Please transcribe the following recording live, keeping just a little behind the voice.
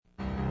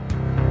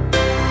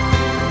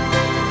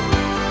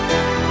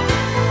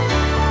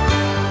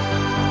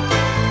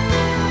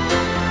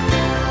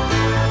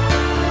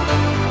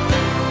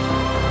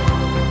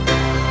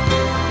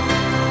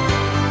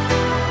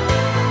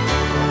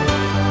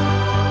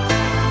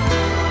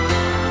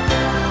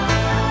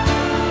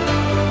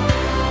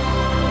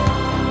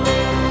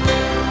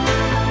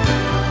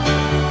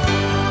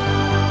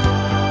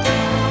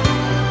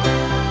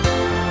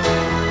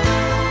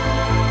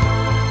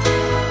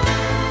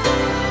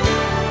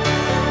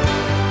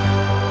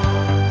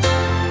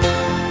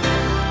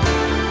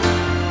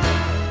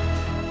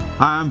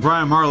Hi, I'm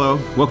Brian Marlowe.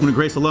 Welcome to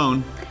Grace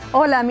Alone.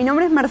 Hola, mi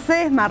nombre es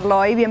Mercedes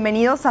Marlowe y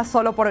bienvenidos a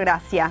Solo por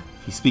Gracia.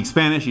 If you speak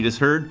Spanish, you just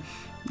heard.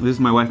 This is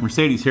my wife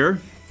Mercedes here.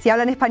 Si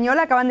hablan español,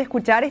 acaban de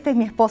escuchar, esta es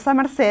mi esposa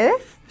Mercedes.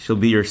 She'll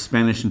be your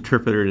Spanish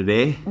interpreter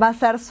today. Va a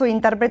ser su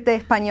intérprete de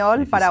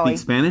español If you para speak hoy.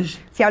 Spanish,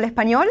 Si habla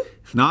español,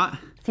 if not,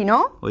 si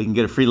no, well, you can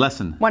get a free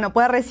lesson. bueno,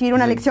 puede recibir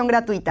una lección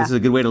gratuita. This is a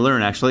good way to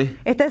learn, actually.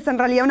 Esta es en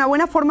realidad una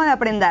buena forma de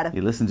aprender.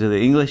 You listen to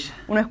the English,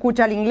 Uno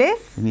escucha el inglés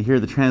and you hear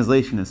the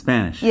translation in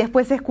Spanish. y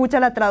después escucha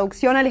la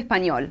traducción al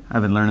español.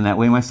 I've been learning that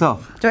way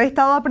myself. Yo he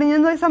estado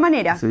aprendiendo de esa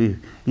manera. So you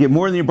get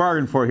more than you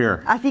bargained for here.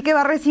 Así que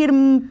va a recibir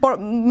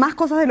más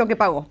cosas de lo que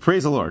pagó.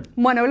 Praise the Lord.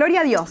 Bueno,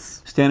 gloria a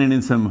Dios. Standing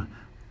in some,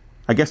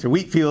 I guess they're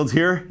wheat fields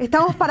here.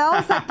 Estamos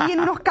parados aquí en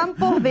unos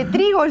campos de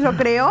trigo, yo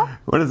creo.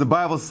 What does the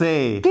Bible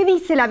say? ¿Qué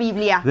dice la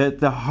Biblia? That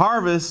the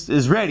harvest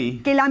is ready,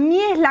 Que la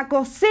mies, la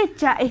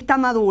cosecha está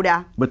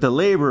madura, but the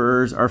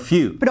laborers are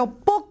few. pero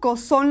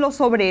pocos son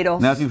los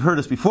obreros. Now, if you've heard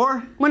us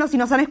before, Bueno, si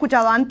nos han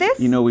escuchado antes,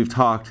 you know we've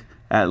talked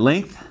at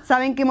length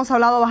saben que hemos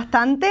hablado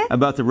bastante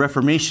about the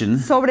Reformation.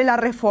 sobre la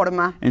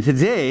reforma. And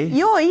today,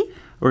 Y hoy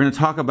we're going to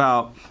talk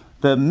about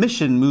the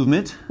mission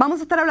movement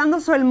vamos a estar hablando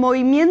sobre el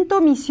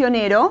movimiento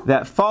misionero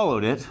that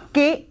followed it,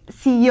 que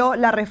siguió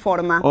la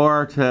reforma.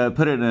 or to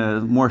put it in a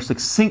more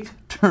succinct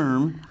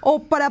term, O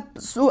para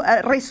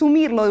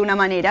resumirlo de una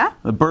manera,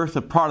 the birth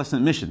of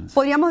Protestant missions.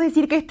 podríamos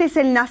decir que este es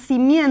el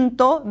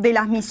nacimiento de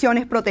las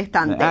misiones It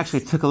protestantes.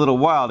 actually took a little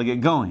while to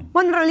get going,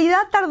 Bueno, en realidad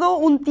tardó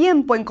un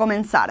tiempo en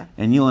comenzar.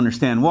 and you'll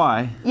understand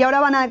why Y ahora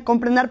van a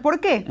comprender por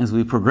qué as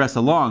we progress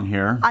along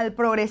here. al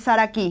progresar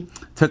aquí.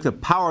 It took the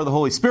power of the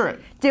Holy Spirit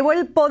Llevó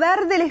el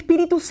poder del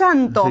Espíritu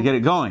Santo to get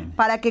it going.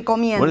 para que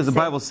comience. What does the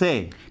Bible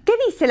say? ¿Qué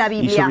dice la You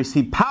shall Biblia?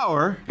 receive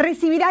power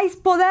Recibiráis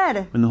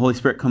poder when the Holy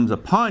Spirit comes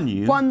upon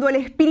you, cuando el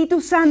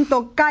Espíritu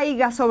Santo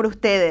caiga sobre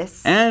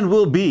ustedes. and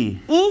will be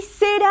Y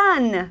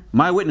serán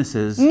my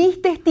witnesses mis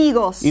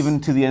testigos even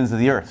to the ends of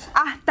the earth.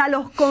 hasta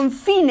los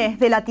confines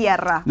de la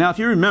tierra. Now, if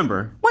you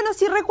remember, Bueno,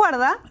 si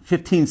recuerda,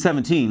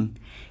 1517,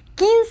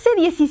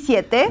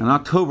 15:17, on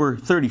October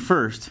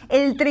 31st,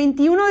 el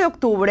 31 de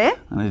octubre,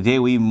 on a day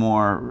we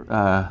more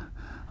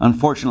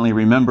unfortunately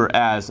remember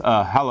as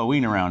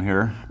Halloween around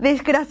here,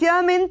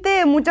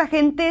 desgraciadamente mucha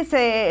gente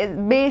se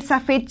ve esa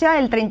fecha,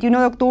 el 31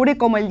 de octubre,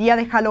 como el día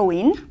de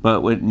Halloween,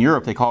 but in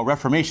Europe they call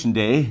Reformation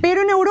Day,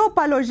 pero en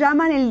Europa lo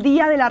llaman el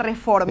día de la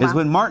reforma. is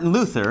when Martin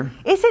Luther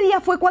Ese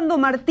día fue cuando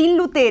Martín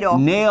Lutero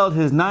nailed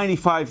his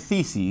 95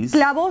 theses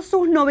clavó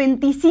sus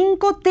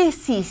 95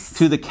 tesis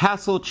to the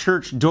castle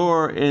church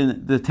door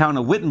in the town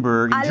of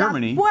Wittenberg a in la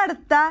Germany,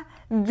 puerta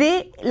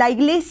de la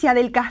iglesia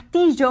del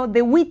castillo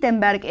de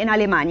Wittenberg en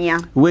Alemania,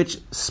 which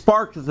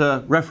sparked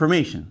the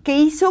Reformation. que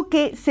hizo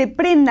que se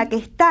prenda, que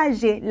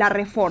estalle la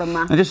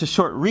reforma. And just a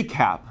short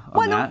recap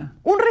on that. Bueno,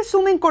 un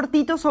resumen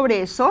cortito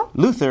sobre eso.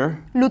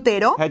 Luther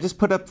Lutero had just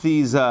put up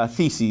these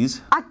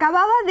theses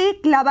acababa de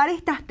clavar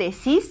estas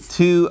tesis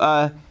to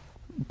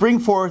bring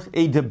forth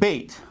a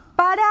debate.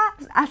 para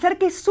hacer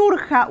que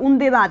surja un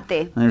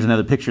debate. And there's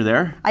another picture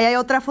there Ahí hay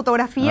otra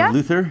fotografía of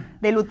Luther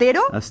de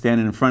Lutero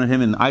standing in front of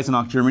him in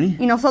Eisenach, Germany.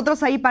 y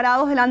nosotros ahí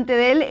parados delante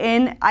de él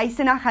en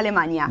Eisenach,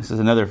 Alemania. This is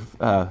another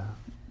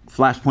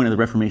flashpoint of the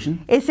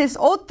Reformation. Ese es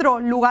otro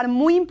lugar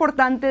muy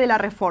importante de la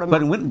reforma.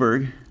 But in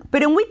Wittenberg,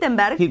 Pero en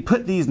Wittenberg, he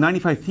put these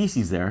 95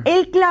 theses there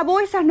él clavó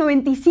esas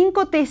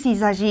 95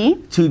 tesis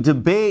allí to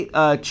debate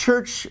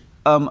church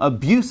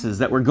abuses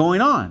that were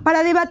going on.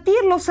 para debatir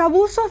los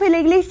abusos de la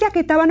iglesia que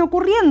estaban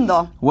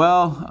ocurriendo.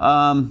 Well,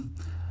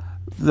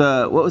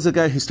 what was the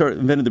guy who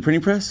invented the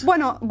printing press?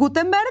 Bueno,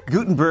 Gutenberg,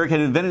 Gutenberg had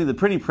invented the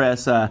printing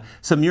press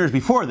some years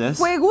before this.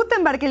 fue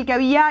Gutenberg el que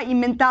había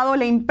inventado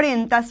la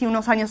imprenta hace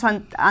unos años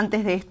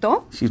antes de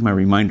esto. She's my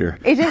reminder.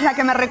 Ella es la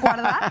que me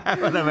recuerda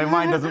When my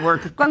mind doesn't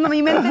work. cuando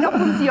mi mente no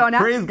funciona.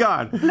 Praise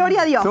God.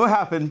 Gloria a Dios. So what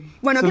happened?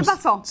 Bueno, Some ¿qué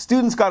pasó?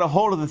 Students got a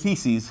hold of the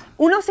theses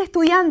Unos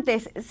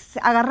estudiantes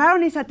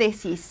agarraron esa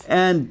tesis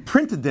and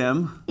printed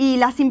them y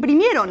las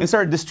imprimieron and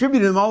started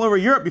distributing them all over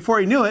Europe before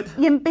he knew it.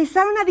 y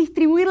empezaron a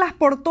distribuirlas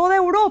por toda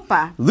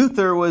Europa.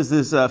 Luther was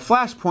this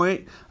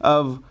flashpoint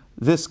of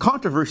this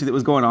controversy that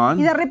was going Y on.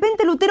 de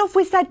repente Lutero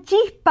fue esa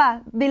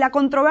chispa de la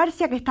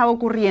controversia que estaba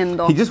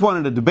ocurriendo. He just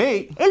wanted a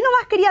debate, Él no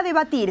más quería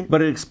debatir,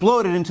 but it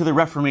exploded into the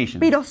Reformation.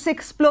 pero se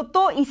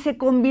explotó y se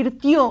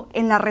convirtió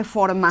en la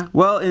reforma.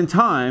 Well, in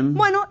time,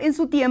 Bueno, en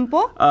su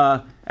tiempo,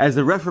 as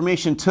the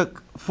Reformation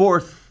took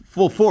forth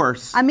full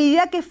force, a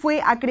medida que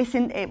fue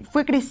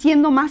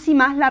creciendo más y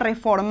más la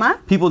reforma,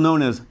 people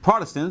known as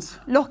Protestants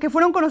los que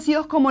fueron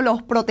conocidos como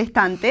los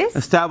protestantes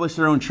established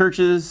their own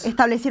churches,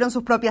 establecieron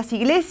sus propias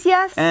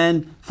iglesias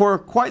and for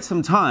quite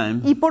some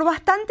time, y por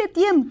bastante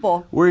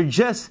tiempo were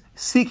just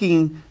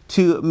seeking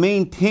to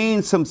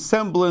maintain some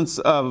semblance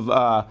of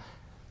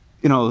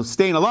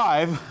staying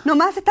alive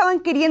nomás estaban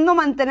queriendo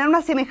mantener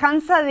una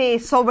semejanza de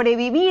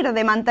sobrevivir,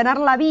 de mantener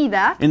la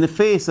vida in the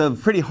face of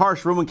pretty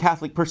harsh Roman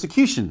Catholic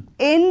persecution.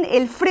 en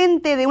el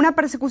frente de una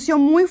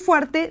persecución muy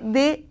fuerte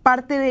de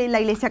parte de la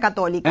Iglesia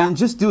Católica. And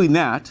just doing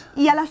that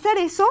Y al hacer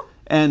eso,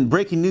 and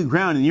breaking new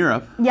ground in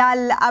Europe, y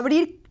al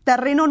abrir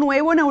terreno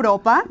nuevo en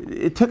Europa,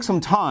 it took some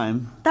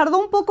time tardó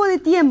un poco de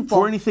for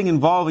tiempo anything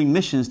involving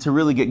missions to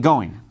really get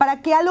going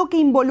para que algo que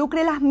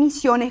involucre las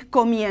misiones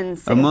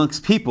comience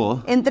amongst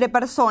people entre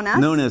personas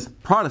known as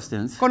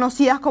Protestants,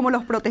 conocidas como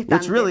los which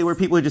protestantes. really were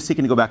people who were just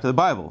seeking to go back to the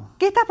Bible.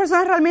 Que estas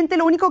personas realmente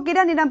lo único que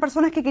eran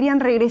personas que querían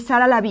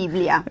regresar a la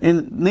Biblia.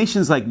 In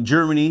nations like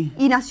Germany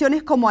Y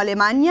naciones como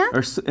Alemania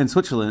and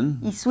Switzerland,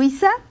 y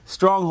Suiza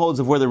strongholds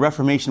of where the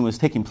Reformation was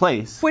taking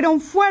place,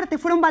 fueron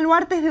fuertes, fueron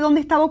baluartes de donde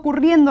estaba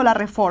ocurriendo la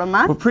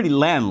reforma. were pretty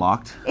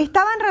landlocked,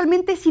 Estaban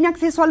realmente sin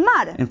acceso al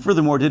mar. and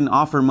furthermore didn't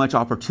offer much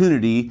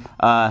opportunity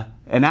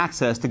and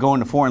access to go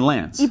into foreign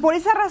lands. Y por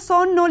esa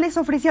razón no les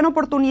ofrecían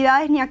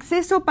oportunidades ni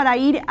acceso para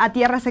ir a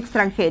tierras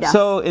extranjeras.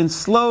 So in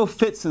slow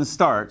fits and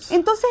starts,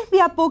 Entonces,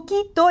 de a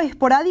poquito,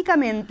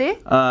 esporádicamente,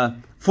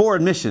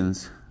 foreign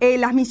missions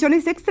las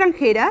misiones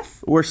extranjeras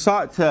were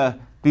sought to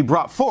be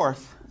brought forth,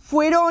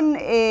 fueron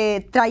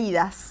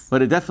traídas.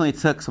 but it definitely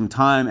took some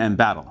time and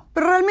battle.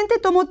 Pero realmente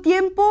tomó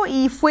tiempo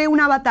y fue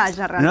una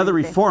batalla Another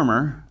realmente.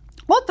 reformer,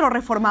 Otro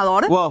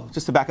reformador. well,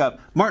 just to back up,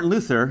 Martin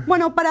Luther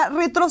Bueno, para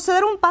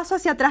retroceder un paso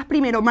hacia atrás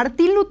primero,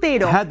 Martín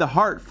Lutero had the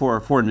heart for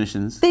foreign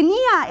missions.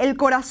 tenía el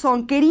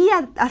corazón,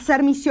 quería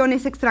hacer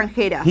misiones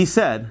extranjeras. He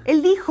said,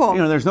 Él dijo,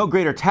 there's no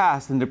greater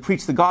task than to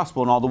preach the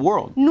gospel in all the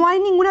world. no hay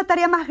ninguna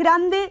tarea más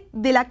grande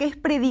de la que es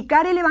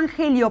predicar el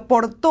evangelio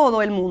por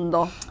todo el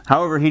mundo.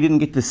 However, he didn't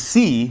get to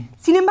see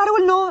Sin embargo,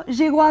 él no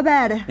llegó a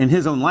ver in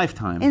his own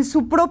lifetime en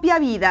su propia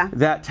vida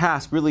that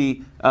task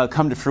really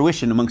come to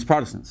fruition amongst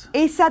Protestants.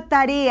 esa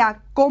tarea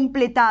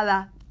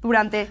completada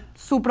durante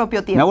su propio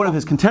Now, tiempo. one of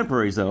his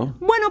contemporaries, though,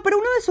 Bueno, pero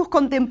uno de sus a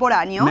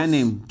contemporáneos, man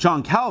named John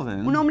un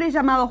Calvin, hombre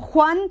llamado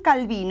Juan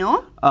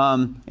Calvino,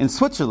 in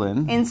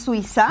Switzerland, en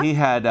Suiza, he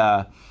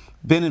had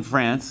been in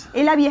France,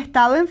 él había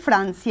estado en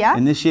Francia,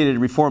 initiated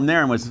reform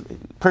there, and was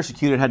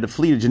persecuted, had to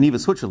flee to Geneva,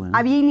 Switzerland.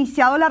 había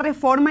iniciado la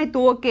reforma y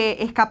tuvo que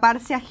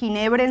escaparse a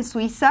Ginebra, en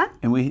Suiza.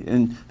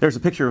 And there's a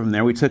picture of him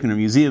there we took in a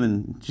museum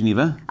in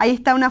Geneva. Ahí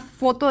está una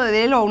foto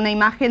de él, o una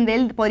imagen de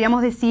él,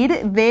 podríamos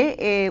decir,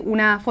 de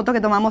una foto que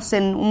tomamos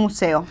en un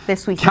museo de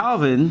Suiza.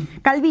 Calvin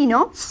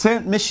Calvino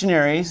sent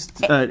missionaries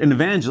and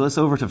evangelists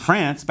over to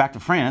France, back to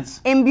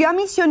France. envió a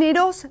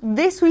misioneros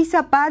de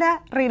Suiza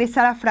para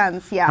regresar a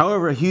Francia.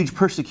 However, a huge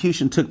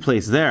persecution took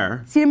place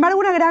there, Sin embargo,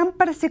 una gran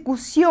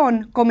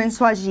persecución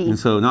comenzó allí. and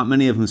so not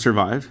many of them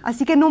survived.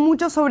 Así que no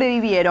muchos And he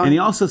sobrevivieron.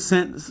 also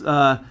sent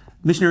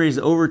missionaries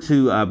over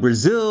to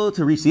Brazil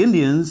to reach the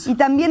Indians. Y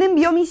también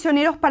envió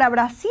misioneros para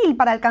Brasil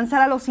para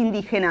alcanzar a los And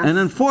indígenas.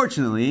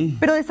 unfortunately,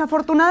 Pero many of them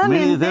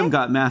desafortunadamente,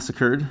 got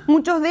massacred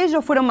muchos de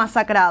ellos fueron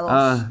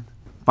masacrados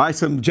by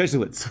some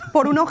Jesuits.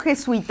 por unos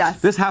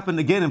jesuitas. This happened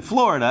again in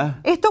Florida,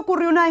 Esto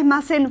ocurrió una vez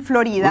más en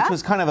Florida, which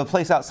was kind of a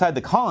place outside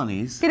the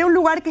colonies. que era un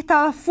lugar que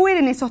estaba fuera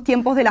en esos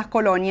tiempos de las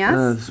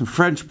colonias. Some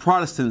French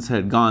Protestants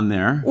had gone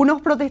there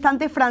Unos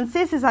protestantes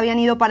franceses habían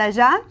ido para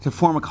allá to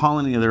form a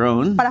colony of their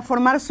own para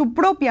formar su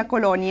propia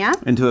colonia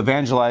and to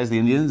evangelize the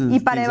Indians and y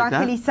things para like that.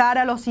 evangelizar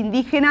a los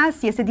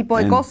indígenas y ese tipo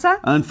de And cosas.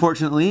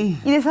 unfortunately,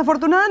 Y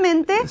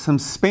desafortunadamente, some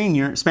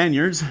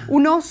Spaniards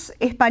unos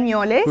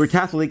españoles who were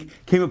Catholic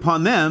came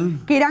upon them,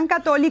 que eran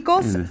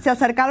católicos se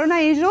acercaron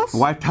a ellos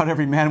wiped out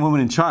every man, woman,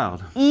 and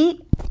child.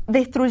 y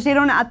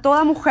destruyeron a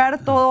toda mujer,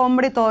 todo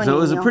hombre, todo So it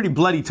was a niño. pretty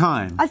bloody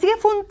time. Así que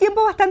fue un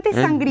tiempo bastante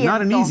And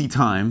not an easy sangriento.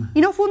 time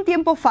Y no fue un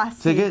tiempo to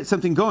fácil get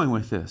something going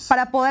with this.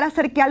 para poder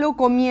hacer que algo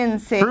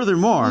comience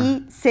Furthermore,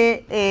 y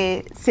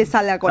se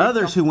salga con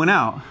others esto. who went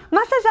out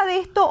Más allá de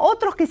esto,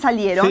 otros que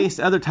salieron faced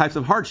other types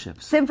of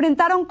hardships. se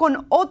enfrentaron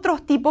con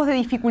otros tipos de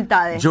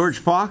dificultades. George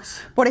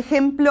Fox, Por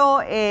ejemplo,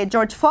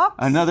 George Fox,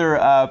 another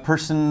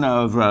person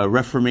of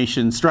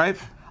Reformation stripe,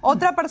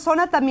 otra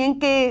persona también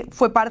que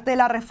fue parte de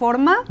la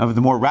reforma, of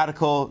the more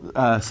radical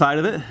side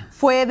of it,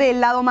 fue del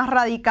lado más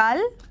radical,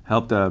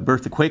 helped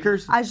birth the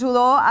Quakers.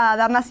 ayudó a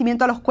dar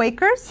nacimiento a los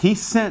Quakers. He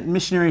sent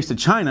missionaries to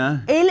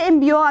China, Él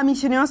envió a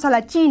misioneros a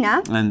la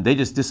China and they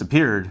just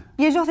disappeared.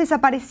 y ellos I don't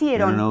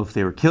desaparecieron. know if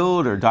they were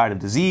killed or died of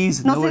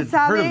disease. No No se one heard of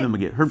sabe them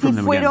again. Heard si from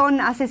them again.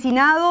 fueron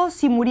asesinados,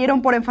 si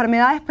murieron por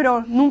enfermedades,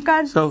 pero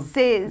nunca So,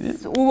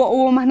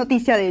 hubo más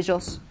noticia de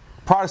ellos.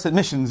 Protestant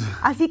missions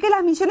Así que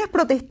las misiones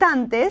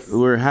protestantes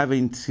were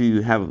having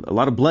to have a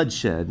lot of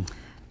bloodshed,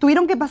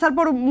 tuvieron que pasar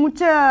por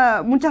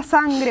mucha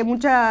sangre,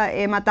 mucha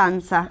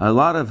matanza, a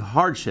lot of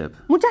hardship,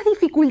 muchas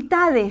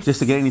dificultades, just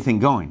to get anything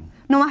going.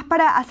 nomás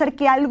para hacer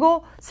que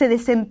algo se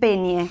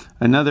desempeñe.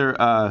 Another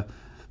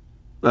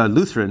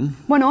Lutheran,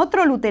 Bueno,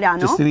 otro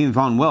luterano, Justinian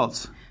von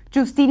Welz,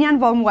 Justinian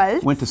von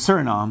Welz, went to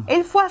Suriname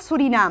él fue a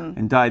Surinam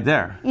and died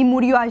there. y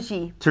murió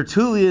allí.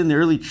 Tertullian, the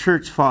early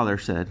church father,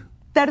 said,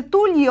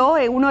 Tertulio,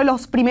 uno de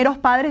los primeros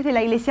padres de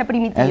la iglesia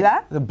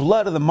primitiva, "The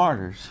blood of the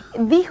martyrs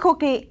dijo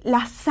que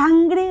la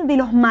sangre de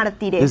los is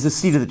mártires the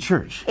seed of the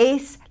church."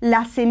 es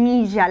la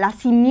semilla, la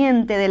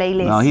simiente de la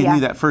Now, he knew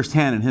iglesia. that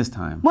firsthand in his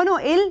time. Bueno,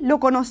 él lo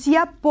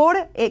conocía por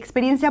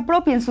experiencia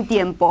propia en su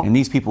tiempo. And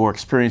these people were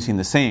experiencing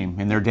the same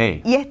in their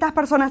day. Y estas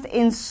personas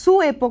en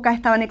su época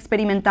estaban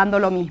experimentando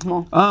lo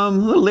mismo. A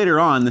little later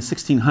on, in the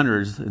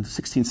 1600s, in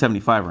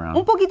 1675 around,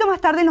 Un poquito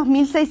más tarde, en los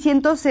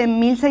 1600, en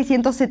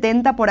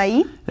 1670 por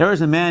ahí, there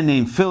was a man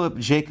named Philip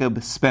Jacob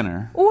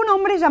Spener. hubo un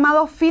hombre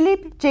llamado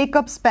Philip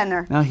Jacob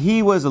Spener. Now,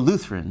 he was a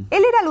Lutheran.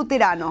 Él era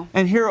luterano.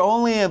 And here,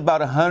 only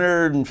about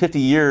 150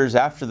 years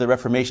after the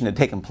Reformation had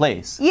taken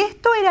place, Y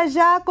esto era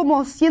ya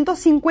como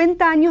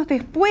 150 años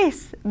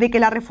después de que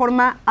la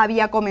reforma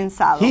había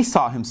comenzado. he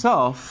saw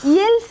himself Y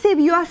él se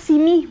vio a sí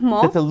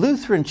mismo, that the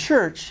Lutheran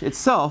Church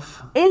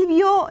itself él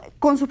vio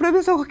con sus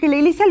propios ojos que la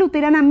iglesia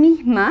luterana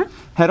misma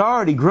had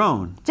already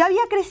grown ya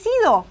había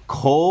crecido,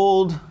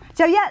 cold,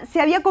 se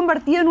había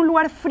convertido en un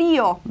lugar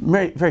frío,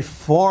 very, very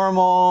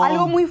formal,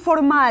 algo muy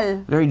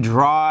formal, very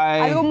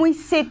dry, algo muy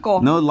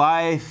seco, no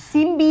life.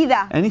 sin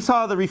vida. And he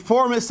saw the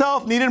reform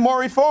itself needed more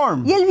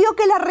reform. Y él vio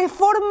que la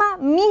reforma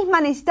misma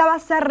necesitaba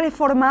ser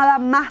reformada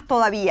más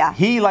todavía.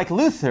 He, like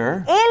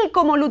Luther, Él,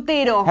 como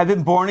Lutero, had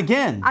been born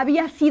again.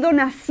 había sido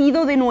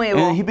nacido de nuevo.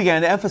 And he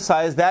began to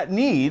emphasize that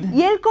need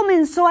Y él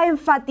comenzó a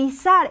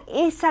enfatizar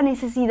esa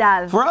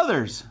necesidad for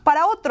others,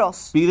 para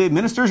otros, be they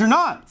ministers or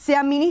not.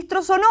 sean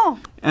ministros o no.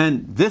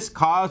 And this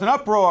caused an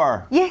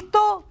uproar. Y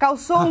esto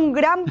causó un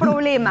gran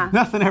problema.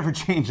 Nothing ever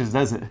changes,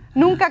 does it?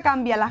 Nunca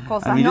cambian las I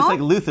cosas, mean, just ¿no?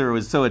 like Luther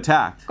was so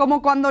attacked.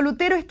 Como cuando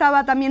Lutero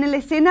estaba también en la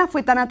escena,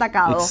 fue tan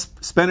atacado.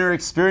 Spener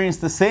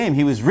experienced the same.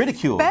 He was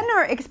ridiculed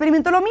Spener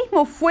experimentó lo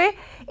mismo,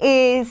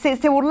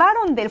 se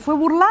burlaron de él, fue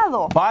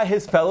burlado by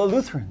his fellow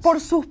Lutherans. por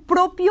sus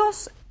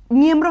propios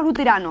miembros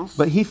luteranos.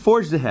 But he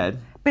forged ahead,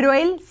 Pero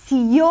él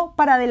siguió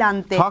para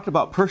adelante. talked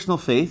about personal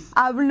faith,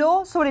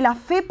 Habló sobre la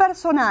fe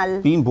personal,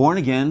 being born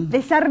again,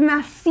 de ser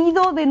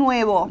nacido de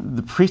nuevo,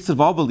 the priest of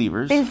all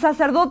believers, del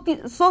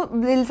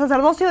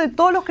sacerdocio de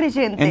todos los and he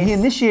creyentes.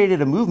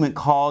 initiated a movement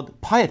called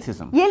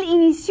pietism. Y él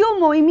inició un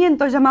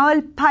movimiento llamado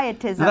el Now,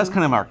 pietism. that's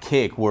kind of an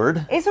archaic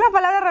word, Es una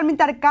palabra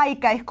realmente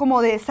arcaica, es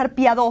como de ser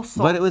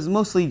piadoso. but it was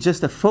mostly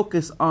just a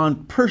focus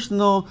on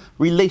personal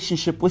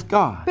relationship with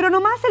God, Pero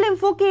nomás el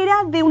enfoque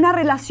era de una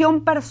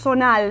relación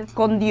personal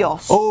con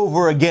Dios.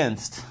 over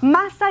against,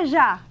 Más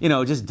allá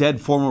just dead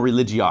formal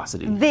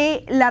religiosity.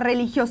 de la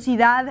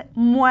religiosidad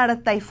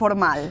muerta y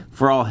formal.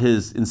 For all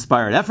his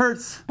inspired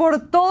efforts, Por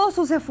todos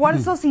sus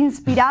esfuerzos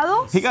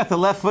inspirados, he got the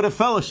left foot of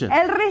fellowship.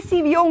 él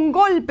recibió un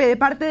golpe de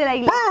parte de la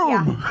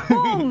iglesia. Boom!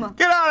 ¡Pum!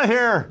 Get out of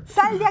here!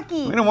 Sal de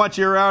aquí. We don't want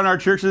you around our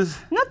churches.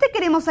 No te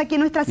queremos aquí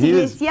en nuestras He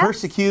was iglesias.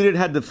 persecuted,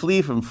 had to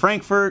flee from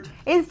Frankfurt,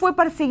 Él fue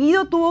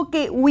perseguido, tuvo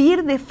que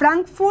huir de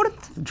Frankfurt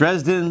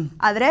Dresden,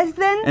 a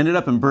Dresden ended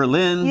up in y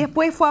Berlin.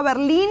 después fue a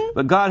Berlín.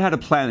 But God had a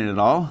plan in it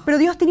all. Pero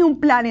Dios tenía un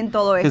plan en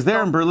todo Because esto.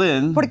 there in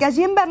Berlin, Porque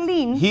allí en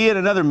Berlín, he and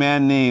another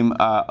man named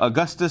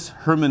Augustus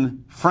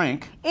Hermann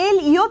Frank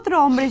él y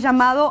otro hombre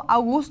llamado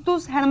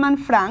Augustus Hermann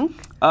Frank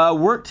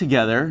worked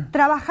together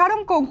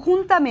trabajaron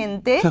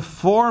conjuntamente to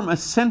form a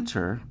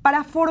center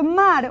para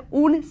formar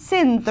un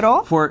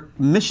centro for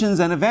missions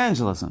and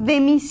evangelism. de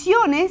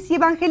misiones y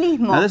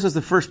evangelismo. Now, this was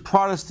the first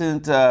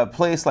Protestant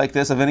place like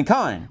this of any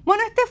kind.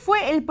 Bueno, este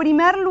fue el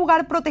primer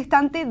lugar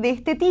protestante de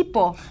este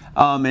tipo.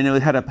 And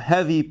it had a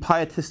heavy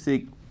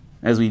pietistic,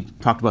 as we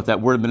talked about that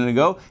word a minute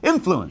ago,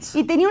 influence.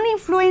 Y tenía una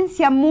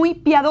influencia muy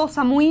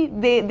piadosa, muy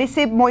de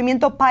ese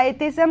movimiento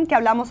pietism que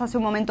hablamos hace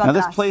un momento Now,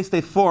 this atrás. place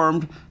they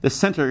formed, the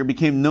center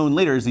became known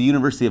later as the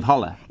University of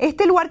Halle,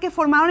 Este lugar que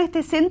formaron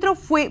este centro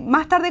fue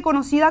más tarde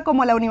conocida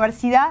como la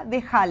Universidad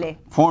de Halle,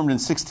 formed in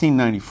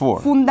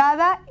 1694.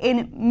 fundada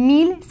en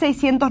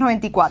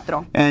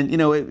 1694. And,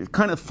 it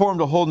kind of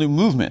formed a whole new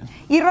movement.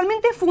 Y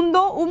realmente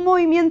fundó un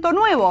movimiento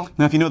nuevo.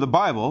 Now, if you know the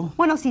Bible,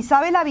 Bueno, si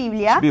sabe la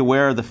Biblia, be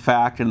aware of the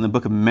fact in the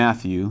book of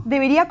Matthew,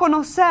 debería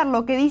conocer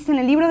lo que dice en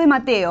el libro de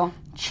Mateo,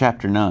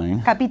 chapter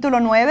 9, capítulo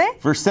 9,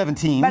 verse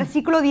 17,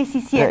 versículo that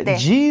 17.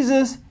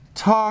 Jesus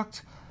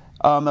talked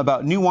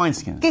about new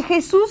wineskins. Que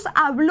Jesús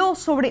habló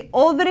sobre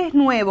odres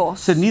nuevos.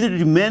 Said, neither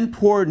do men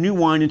pour new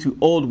wine into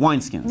old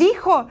wineskins.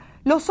 Dijo,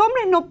 los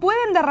hombres no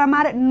pueden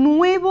derramar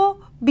nuevo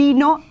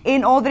vino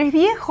en odres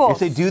viejos. If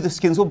they do, the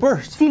skins will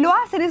burst. Si lo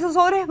hacen, esos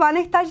odres van a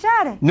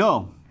estallar.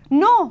 No,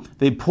 No,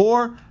 they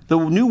pour the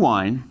new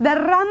wine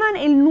derraman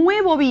el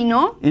nuevo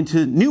vino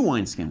into new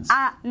wineskins.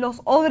 a los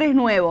odres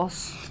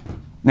nuevos.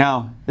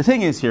 Now, the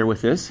thing is here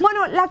with this,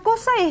 Bueno, la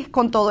cosa es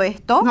con todo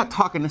esto, I'm not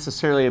talking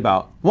necessarily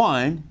about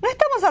wine, no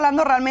estamos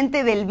hablando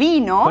realmente del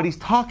vino, but he's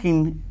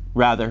talking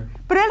rather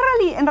pero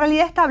él en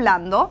realidad está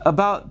hablando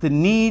about the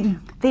need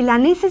de la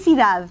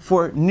necesidad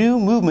for new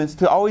movements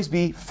to always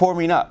be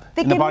forming up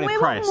de in the que body of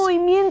nuevos Christ.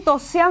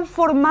 movimientos sean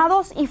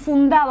formados y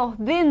fundados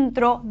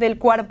dentro del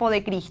cuerpo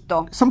de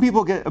Cristo. Some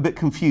people get a bit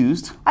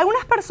confused.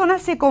 Algunas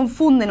personas se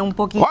confunden un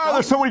poquito. Why are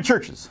there so many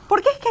churches?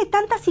 ¿Por qué es que hay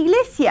tantas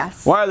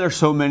iglesias? Why are there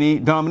so many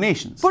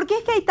denominations? ¿Por qué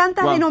es que hay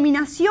tantas Well,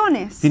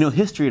 denominaciones? If you know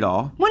history at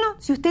all, Bueno,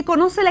 si usted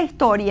conoce la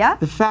historia,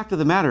 the fact of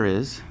the matter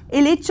is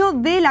el hecho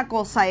de la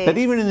cosa that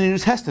even es in the New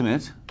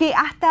Testament, que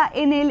hasta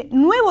en el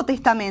Nuevo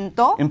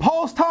Testamento, in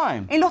Paul's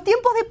time, en los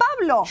tiempos de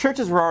Pablo,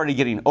 churches were already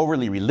getting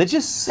overly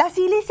religious las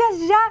iglesias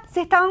ya se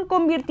estaban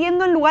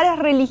convirtiendo en lugares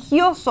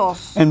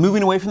religiosos and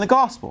moving away from the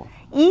gospel.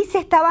 y se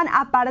estaban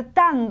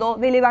apartando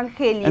del And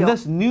Evangelio.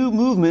 thus new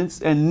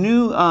movements and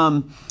new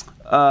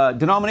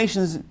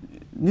denominations,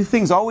 new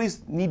things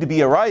always need to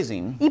be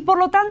arising Y por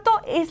lo tanto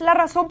es la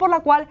razón por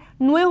la cual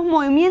nuevos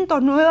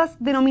movimientos, nuevas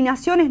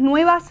denominaciones,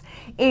 nuevas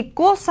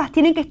cosas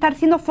tienen que estar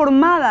siendo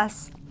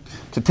formadas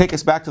to take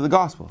us back to the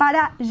gospel.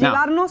 para Now,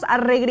 llevarnos a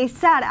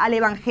regresar al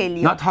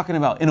Evangelio. not talking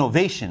about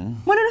innovation,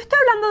 Bueno, no estoy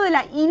hablando de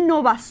la making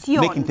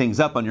innovación, things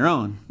up on your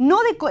own, no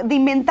de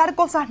inventar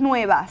cosas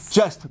nuevas.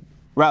 just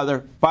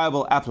rather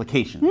Bible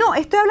application, No,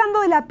 estoy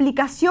hablando de la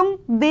aplicación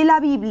de la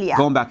Biblia,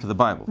 going back to the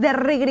Bible. de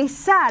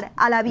regresar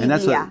a la And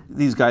that's Biblia. what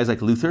these guys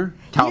like Luther,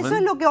 Y eso es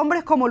Calvin, lo que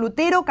hombres como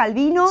Lutero,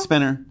 Calvino,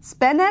 Spener,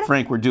 Spener,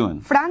 Frank were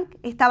doing. Frank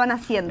estaban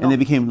haciendo. And they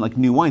became like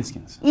new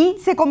wineskins. Y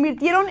se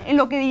convirtieron en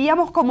lo que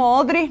diríamos como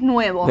odres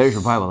nuevos. There's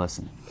your Bible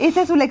lesson.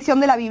 Esa es su lección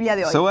de la Biblia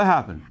de hoy. So what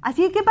happened?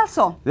 Así que, ¿qué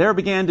pasó? There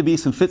began to be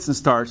some fits and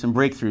starts and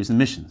breakthroughs in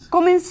missions.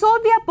 Comenzó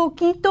de a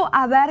poquito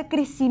a haber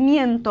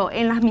crecimiento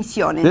en las This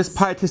misiones.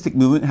 pietistic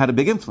movement had a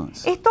big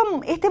influence.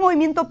 Este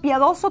movimiento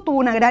piadoso tuvo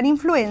una gran A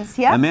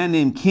influencia. man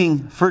named King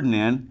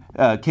Ferdinand,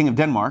 king of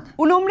Denmark,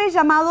 Un hombre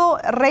llamado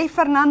Rey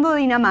Fernando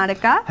de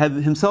Dinamarca, had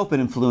himself been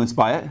influenced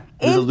by it.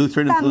 He was a él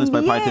Lutheran influenced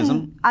by pietism.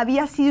 también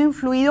había sido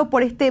influido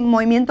por este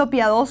movimiento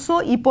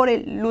piadoso y por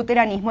el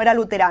luteranismo. Era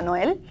luterano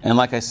él. And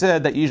like I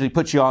said, that usually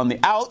puts you on the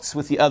outs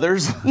with the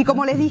others. Y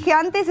como les dije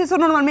antes, eso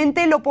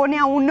normalmente lo pone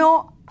a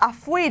uno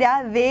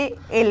afuera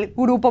del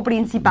grupo But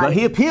principal.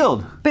 he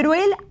appealed Pero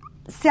él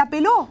se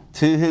apeló.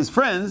 to his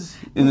friends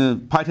in the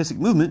pietistic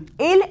movement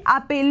Él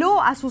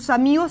apeló a sus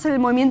amigos en el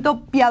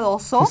movimiento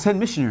piadoso to send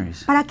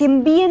missionaries para que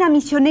envíen a to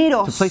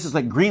misioneros places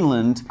like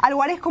Greenland a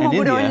lugares como and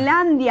India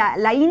Groenlandia,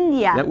 la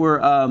India, that were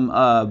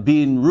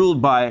being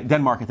ruled by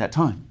Denmark at that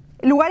time.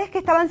 lugares que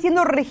estaban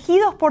siendo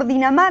regidos por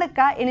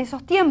Dinamarca en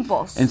esos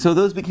tiempos. And so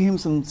those became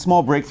some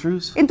small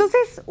breakthroughs.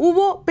 Entonces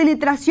hubo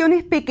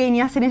penetraciones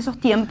pequeñas en esos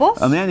tiempos.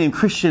 A man named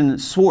Christian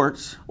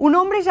Schwartz, Un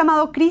hombre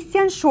llamado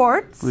Christian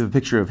Schwartz, we have a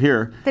picture of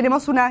here,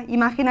 tenemos una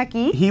imagen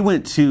aquí, he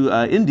went to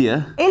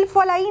India él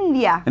fue a la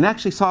India and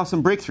actually saw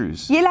some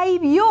breakthroughs. y él ahí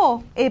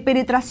vio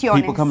penetraciones.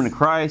 People coming to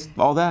Christ,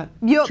 all that,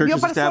 Vio churches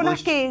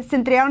personas established. que se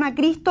entregaron a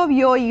Cristo,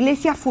 vio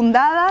iglesias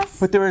fundadas.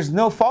 But there was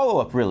no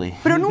follow-up really.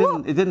 Pero no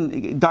hubo-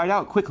 It died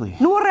out quickly.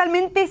 No hubo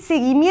realmente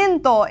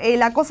seguimiento,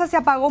 la cosa se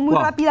apagó muy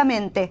Well,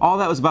 rápidamente. All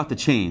that was about to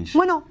change.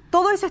 Bueno,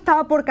 todo eso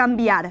estaba por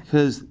cambiar,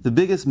 Because the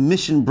biggest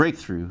mission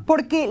breakthrough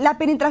porque la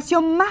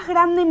penetración más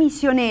grande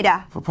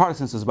misionera for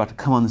Protestants was about to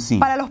come on the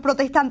scene. para los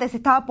protestantes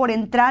estaba por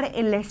entrar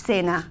en la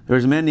escena. There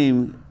was a man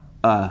named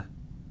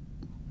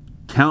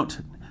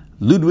Count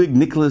Ludwig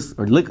Nicholas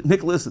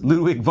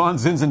Ludwig von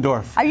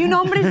Zinzendorf. Hay un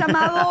hombre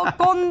llamado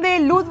Conde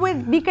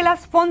Ludwig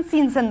Nicholas von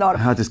Zinzendorf.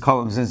 I'll just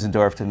call him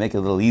Zinzendorf to make it a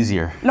little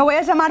easier. Lo voy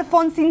a llamar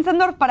von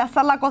Zinzendorf para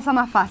hacer la cosa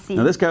más Now,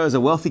 fácil. this guy was a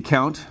wealthy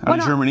count out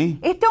of Germany,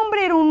 Este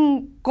hombre era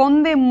un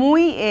conde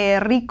muy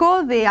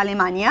rico de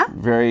Alemania.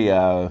 very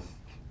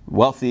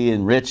wealthy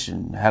and rich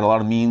and had a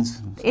lot of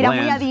means, Era muy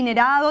land.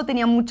 adinerado,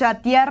 tenía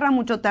mucha tierra,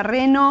 mucho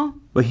terreno.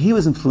 But he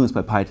was influenced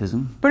by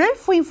pietism. Pero él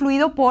fue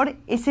influido por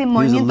ese He was a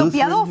movimiento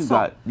Lutheran who piadoso.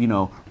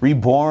 got,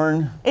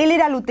 reborn Él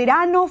era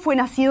luterano, fue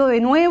nacido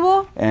de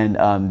nuevo and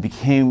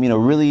became,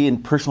 really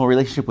in personal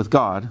relationship with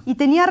God. y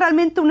tenía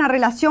realmente una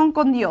relación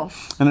con Dios.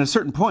 And at a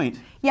certain point,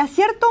 Y a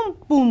cierto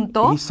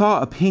punto, he saw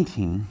a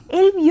painting.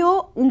 él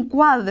vio un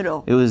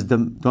cuadro, It was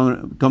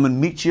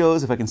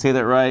Domenichio's, if I can say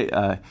that right.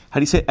 How do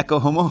you say Ecce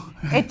Homo?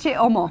 Ecce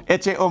Homo.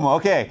 Ecce Homo,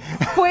 okay.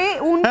 Fue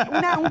un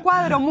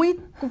cuadro muy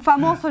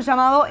famoso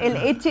llamado el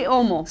Ecce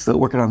Homo. Still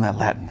working on that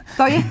Latin.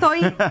 Todavía estoy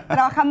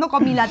trabajando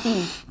con mi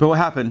latín. But what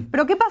happened?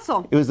 ¿Pero qué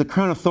pasó? It was the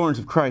crown of thorns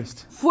of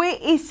Christ. Fue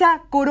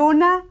esa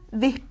corona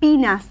de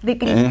espinas de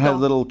And it had a Cristo.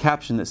 little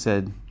caption that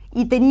said,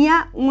 Y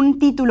tenía un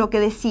título que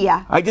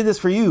decía, I did this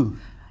for you.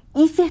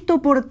 hice esto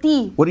por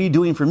ti. What are you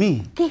doing for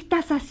me? ¿Qué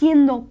estás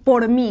haciendo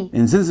por mí?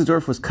 And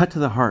Zinzendorf was cut to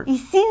the heart Y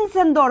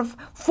Zinzendorf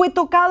fue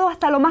tocado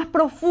hasta lo más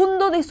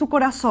profundo de su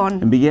corazón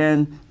and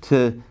began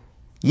to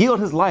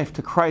yield his life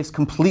to Christ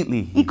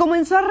completely. y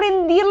comenzó a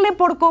rendirle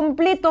por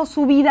completo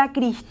su vida a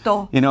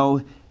Cristo.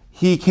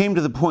 He came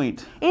to the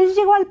point Él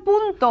llegó al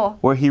punto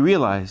where he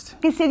realized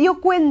que se dio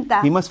cuenta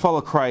he must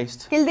follow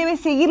Christ que él debe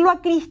seguirlo a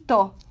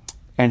Cristo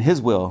and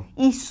his will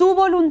y su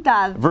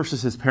voluntad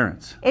versus his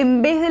parents.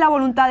 en vez de la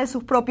voluntad de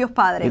sus propios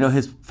padres.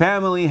 His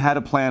family had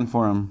a plan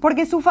for him,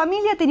 Porque su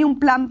familia tenía un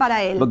plan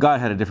para él, but God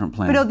had a different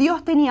plan. pero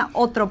Dios tenía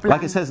otro plan.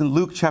 Like it says in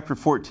Luke chapter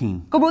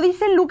 14, Como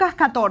dice en Lucas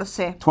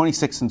 14,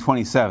 26 and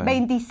 27.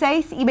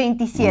 26 y And we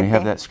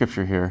have 27. that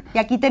scripture here. Y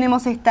aquí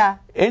tenemos esta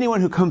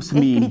Anyone who comes to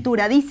me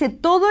escritura. Dice,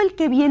 todo el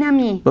que viene a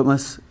mí, but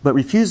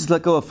refuses to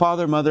let go of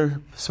father, mother,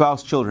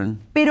 spouse, children,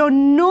 pero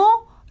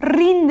no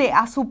rinde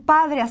a su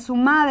padre, a su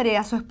madre,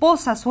 a su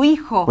esposa, a su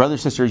hijo,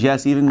 brothers, sisters,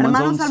 yes, even one's own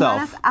hermanos,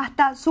 hermanas, self,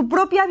 hasta su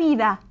propia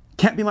vida,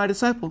 can't be my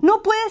disciple.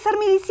 no puede ser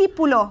mi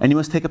discípulo. And you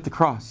must take up the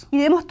cross. Y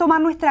debemos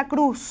tomar nuestra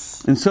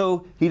cruz. And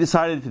so he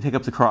decided to take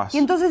up the cross Y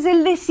entonces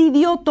él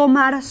decidió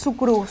tomar su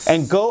cruz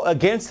and go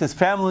against his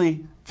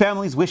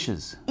family's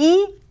wishes. y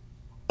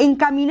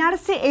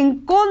encaminarse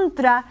en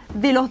contra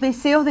de los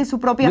deseos de su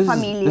propia This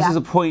familia. is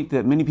a point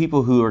that many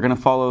people who are going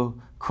to follow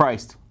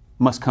Christ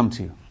must come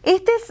to.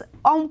 Este es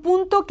a un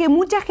punto que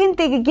mucha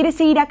gente que quiere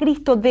seguir a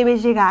Cristo debe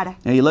llegar.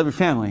 Now, you love your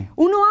family,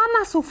 Uno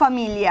ama a su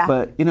familia,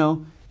 but,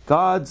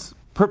 God's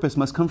purpose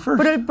must come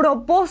first. pero el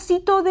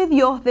propósito de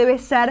Dios debe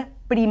ser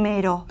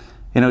primero.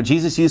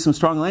 Jesus used some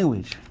strong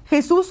language.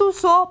 Jesús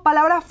usó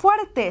palabras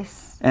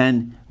fuertes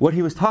And what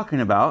he was talking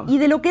about y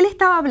de lo que él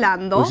estaba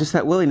hablando was just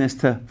that willingness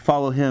to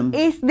follow him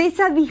es de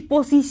esa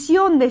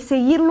disposición de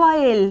seguirlo a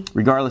él,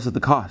 regardless of the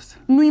cost.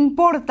 no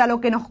importa lo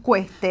que nos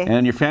cueste.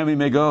 And your family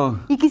may go,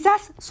 Y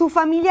quizás su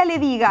familia le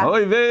diga,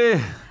 "Oy vey,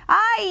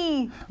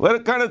 ¡ay!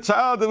 what kind of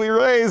child did we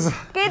raise?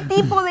 ¿Qué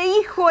tipo de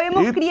hijo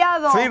hemos You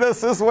criado? treat us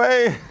this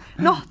way."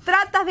 Nos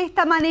tratas de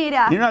esta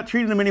manera. You're not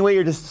treating him any way,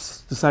 you're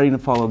just deciding to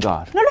follow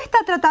God No lo está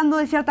tratando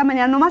de cierta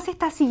manera, nomás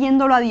está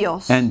siguiéndolo a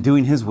Dios and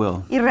doing his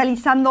will. y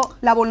realizando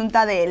la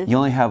voluntad de Él. You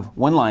only have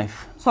one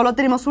life, Solo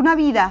tenemos una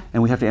vida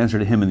and we have to answer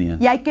to him in the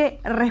end. y hay que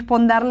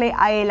responderle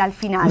a Él al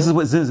final. This is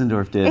what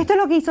Zinzendorf did. Esto es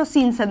lo que hizo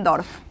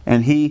Zinzendorf.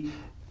 And he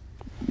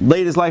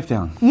laid his life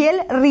down. Y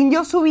Él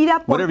rindió su vida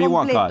por Whatever you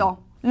want, completo.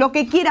 Lo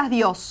que quieras,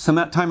 Dios.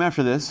 Some time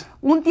after this,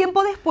 Un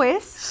tiempo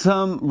después,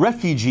 some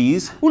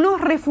refugees unos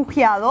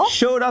refugiados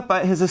showed up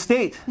at his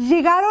estate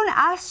llegaron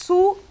a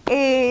su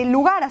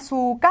lugar, a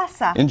su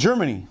casa, in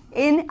Germany.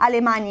 en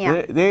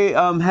Alemania. They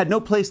had no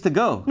place to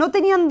go. No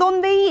tenían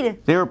dónde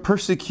ir. They were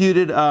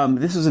persecuted.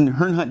 This was in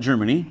Herrnhut,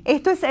 Germany.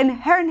 Esto es en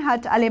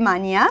Herrnhut,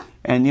 Alemania.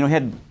 And, he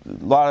had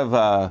a lot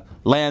of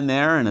land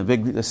there and a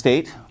big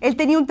estate. Él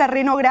tenía un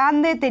terreno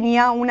grande,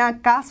 tenía una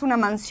casa, una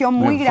mansión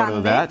muy We have a photo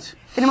of grande. that.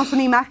 Tenemos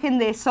una imagen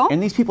de eso.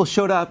 And these people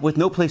showed up with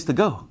no place to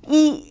go.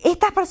 Y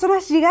estas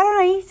personas llegaron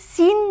ahí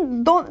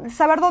sin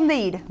saber dónde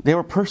ir. They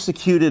were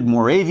persecuted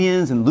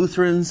Moravians and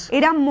Lutherans.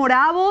 Eran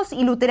moravos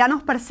y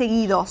luteranos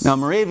perseguidos. Now,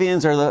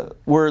 Moravians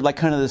were like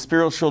kind of the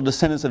spiritual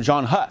descendants of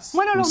John Huss.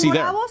 Bueno, You los see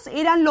there. moravos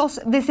eran los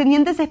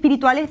descendientes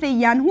espirituales de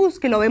Jan Hus,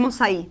 que lo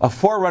vemos ahí. A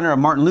forerunner of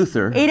Martin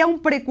Luther, Era un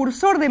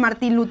precursor de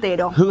Martín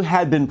Lutero, who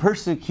had been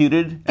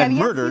persecuted que and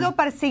había murdered, sido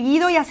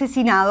perseguido y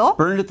asesinado,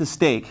 burned at the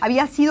stake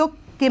había sido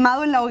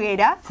quemado en la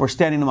hoguera for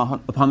standing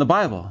upon the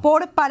Bible.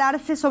 por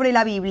pararse sobre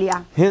la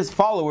Biblia. His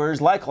followers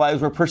likewise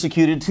were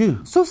persecuted too.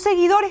 Sus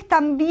seguidores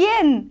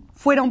también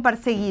fueron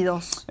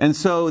perseguidos And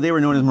so they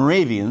were known as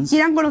Moravians. y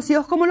eran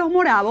conocidos como los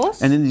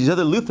moravos. And then these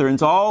other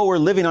Lutherans all were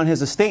living on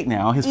his estate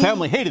now. His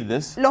family hated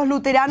this. Los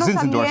luteranos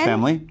Zinzendorf también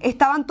family.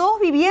 estaban todos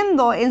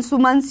viviendo en su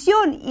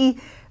mansión y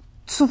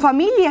su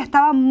familia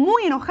estaba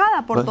muy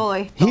enojada por todo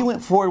But esto. he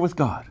went forward with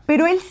God.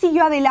 Pero él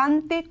siguió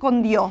adelante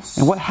con Dios.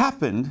 And what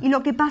happened Y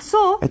lo que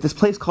pasó at this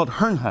place called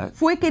Herrnhut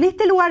fue que en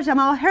este lugar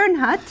llamado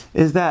Herrnhut,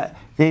 is that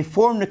they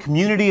formed a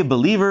community of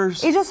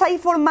believers. ellos ahí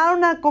formaron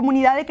una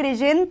comunidad de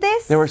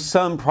creyentes. There were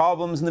some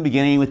problems in the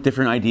beginning with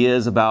different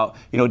ideas about,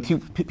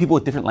 people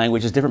with different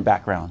languages, different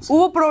backgrounds.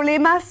 Hubo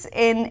problemas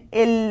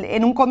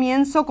en un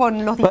comienzo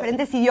con los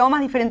diferentes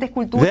idiomas, diferentes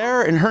culturas.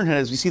 There in Herrnhut,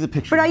 as we see the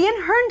picture, Pero ahí en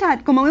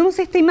Herrnhut, como vemos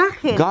esta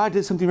imagen, God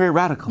did something very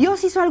radical.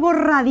 Dios hizo algo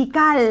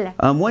radical.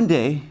 One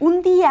day,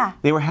 Un día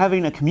they were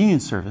having a communion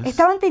service,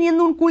 estaban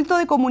teniendo un culto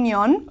de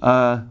comunión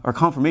or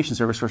confirmation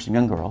service for some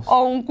young girls.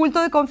 o un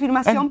culto de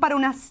confirmación para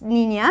unas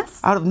niñas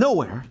Out of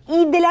nowhere,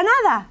 y de la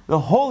nada the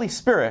Holy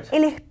Spirit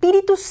el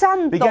Espíritu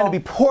Santo began to be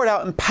poured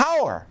out in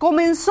power.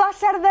 comenzó a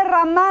ser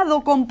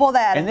derramado con And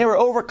poder. they were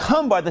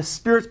overcome by the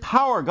Spirit's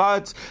power.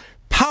 God's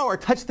power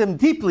touched them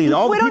deeply. Y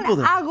All the fueron people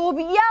there.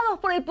 agobiados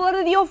por el poder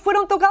de Dios,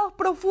 fueron tocados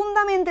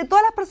profundamente,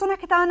 todas las personas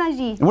que estaban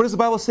allí. And what does the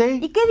Bible ¿Y say?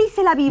 qué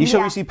dice la You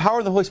shall Biblia? receive power,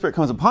 and the Holy Spirit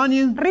comes upon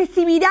you.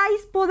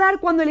 Recibiráis poder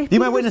cuando el my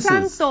Espíritu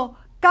witnesses. Santo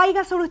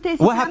caiga sobre ustedes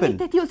y What sean mis happened?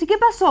 testigos. ¿Y qué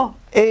pasó?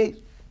 A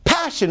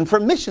passion for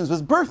missions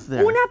was birthed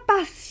there. Una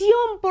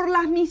pasión por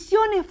las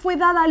misiones fue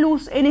dada a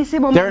luz en ese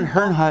There in momento,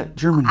 Herrnhut,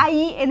 Germany.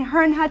 ahí en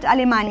Herrnhut,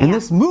 Alemania. And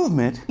this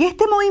movement Y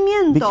este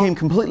movimiento became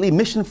completely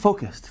mission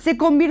focused. se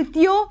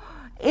convirtió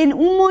en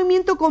un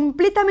movimiento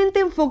completamente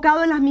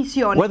enfocado en las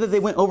misiones. Whether they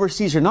went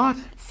overseas or not,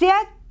 Sea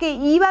que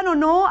iban o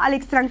no al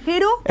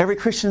extranjero, every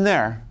Christian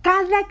there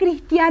cada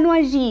cristiano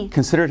allí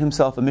considered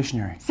himself a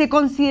missionary. se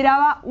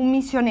consideraba un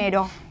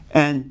misionero.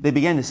 And they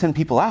began to send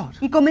people out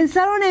Y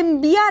comenzaron a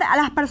enviar a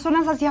las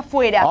personas hacia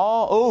afuera,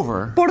 all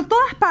over por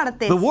todas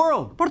partes, the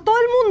world. por todo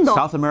el mundo.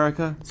 South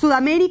America,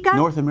 Sudamérica,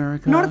 North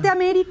America,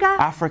 Norteamérica,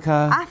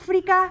 Africa,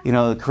 África,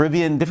 the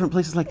Caribbean, different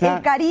places like el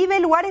that. Caribe,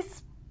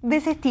 lugares de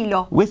ese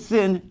estilo.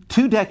 Within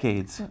 2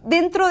 decades,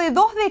 Dentro de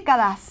 2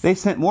 décadas, they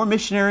sent more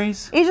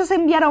missionaries. ellos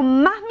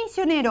enviaron más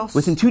misioneros.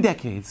 Within 2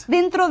 decades,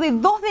 Dentro de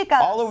 2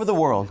 décadas, all over the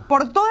world,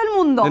 por todo el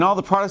mundo, than all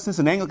the Protestants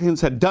and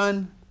Anglicans had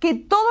done que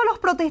todos los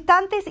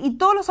protestantes y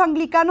todos los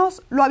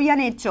anglicanos lo habían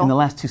hecho in the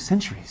last 2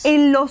 centuries.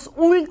 en los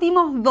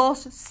últimos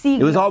 2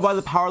 It was all siglos. by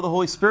the power of the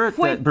Holy Spirit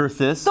Fue that birthed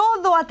this.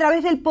 todo a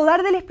través del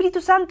poder del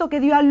Espíritu Santo que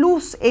dio a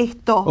luz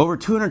esto. Over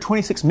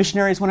 226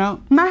 missionaries went out,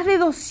 Más de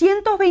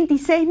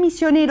 226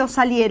 misioneros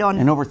salieron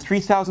and over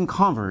 3,000 y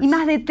converts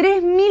más de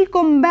 3.000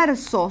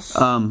 conversos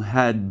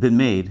had been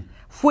made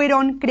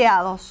fueron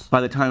creados by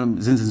the time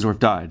Zinzendorf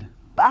died,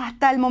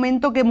 hasta el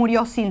momento que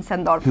murió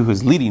Zinzendorf, who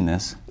was leading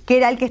this. que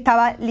era el que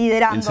estaba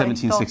liderando In esto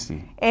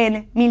 1760.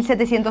 en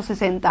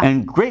 1760.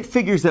 And great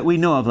figures that we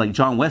know of, like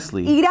John Y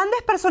Wesley,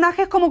 grandes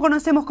personajes como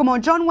conocemos como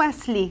John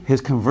Wesley,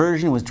 his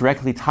conversion was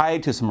directly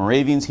tied to some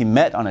Moravians he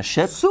met on a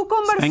ship, su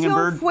conversión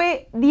Spangenberg.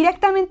 fue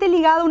directamente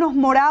ligada a unos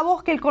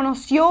moravos que él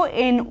conoció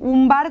en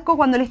un barco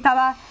cuando él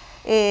estaba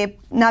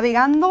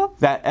navegando,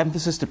 That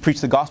emphasis to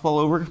preach the gospel all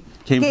over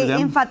came que from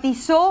them.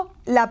 enfatizó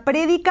la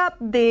prédica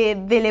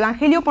del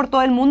evangelio por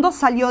todo el mundo,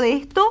 salió de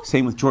esto.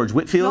 Same with George Lo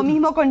Whitfield.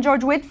 mismo con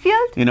George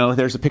Whitfield. You know,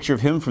 there's a picture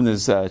of him from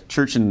this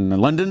church in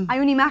London. Hay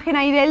una imagen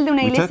ahí de él de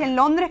una We iglesia took. en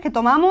Londres que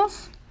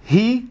tomamos.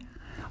 He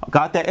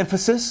got that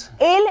emphasis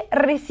Él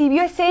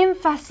recibió ese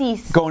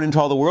énfasis going into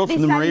all the world de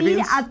from the salir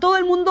Moravians. a todo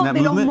el mundo That de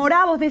los movement.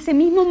 moravos, de ese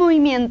mismo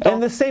movimiento.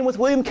 And the same with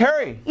William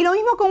Carey. Y lo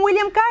mismo con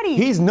William Carey.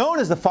 He's known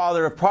as the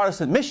father of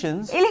Protestant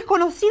missions, Él es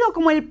conocido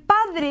como el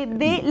padre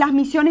de las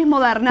misiones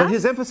modernas, but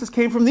his emphasis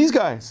came from these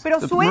guys, pero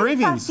the su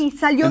Moravians, énfasis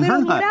salió and de los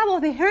Herrnhut.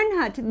 moravos, de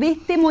Herrnhut, de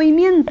este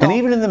movimiento. And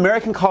even in the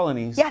American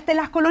colonies, Y hasta en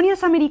las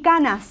colonias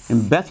americanas,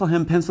 in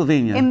Bethlehem,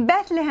 Pennsylvania, en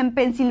Bethlehem,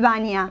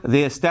 Pensilvania,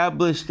 they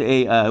established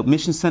a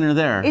mission center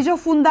there ellos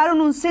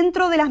fundaron un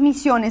centro de las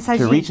misiones to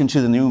allí reach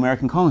into the new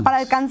American colonies. para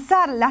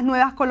alcanzar las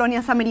nuevas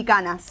colonias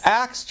americanas.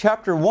 Acts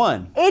chapter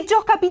 1,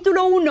 Hechos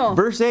capítulo 1,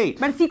 verse 8.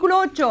 versículo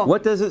 8.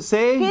 What does it ¿Qué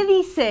say?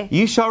 dice?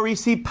 You shall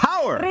receive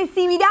power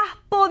Recibirás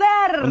when the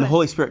poder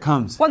Holy Spirit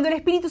comes. cuando el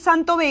Espíritu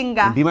Santo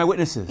venga And be my y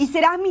witnesses.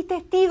 serás mis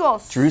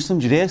testigos Jerusalem,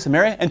 Judea,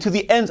 Samaria, and to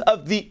the ends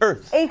of the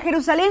earth. en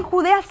Jerusalén,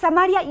 Judea,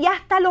 Samaria y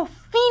hasta los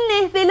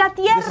fines de la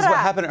This is what tierra.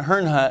 happened at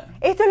Herrnhut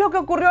Esto es lo que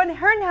ocurrió en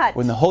Herrnhut.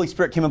 when the Holy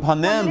Spirit came upon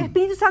Cuando el them.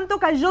 Espíritu Santo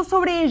cayó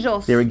sobre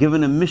ellos, They were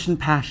given a mission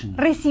passion.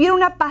 recibieron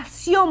una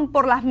pasión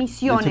por las They took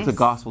misiones the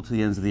gospel to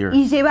the ends of the earth.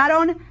 y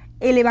llevaron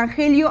el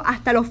Evangelio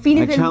hasta los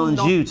fines I del challenge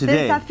mundo. you Te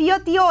today. desafío a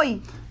ti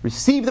hoy.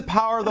 Receive the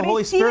power of the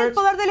Holy Recibe el Spirit.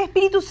 poder del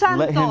Espíritu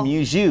Let Him Santo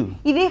use you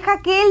y deja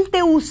que Él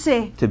te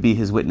use to be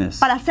His witness.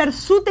 para ser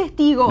su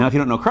testigo. Now, if you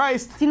don't know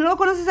Christ, Si no lo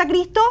conoces a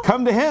Cristo,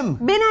 come to Him.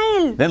 ven a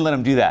Él Then let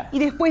Him do that. y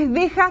después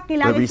deja que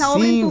Él But haga esa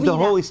obra en tu receive the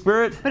vida. Holy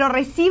Spirit. Pero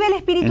recibe el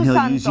Espíritu And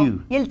He'll use Santo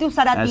you y Él te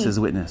usará a as ti His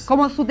witness.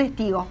 como su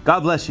testigo.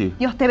 God bless you.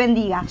 Dios te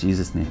bendiga. In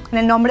Jesus' name. En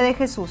el nombre de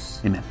Jesús.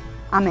 Amen.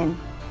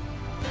 Amén.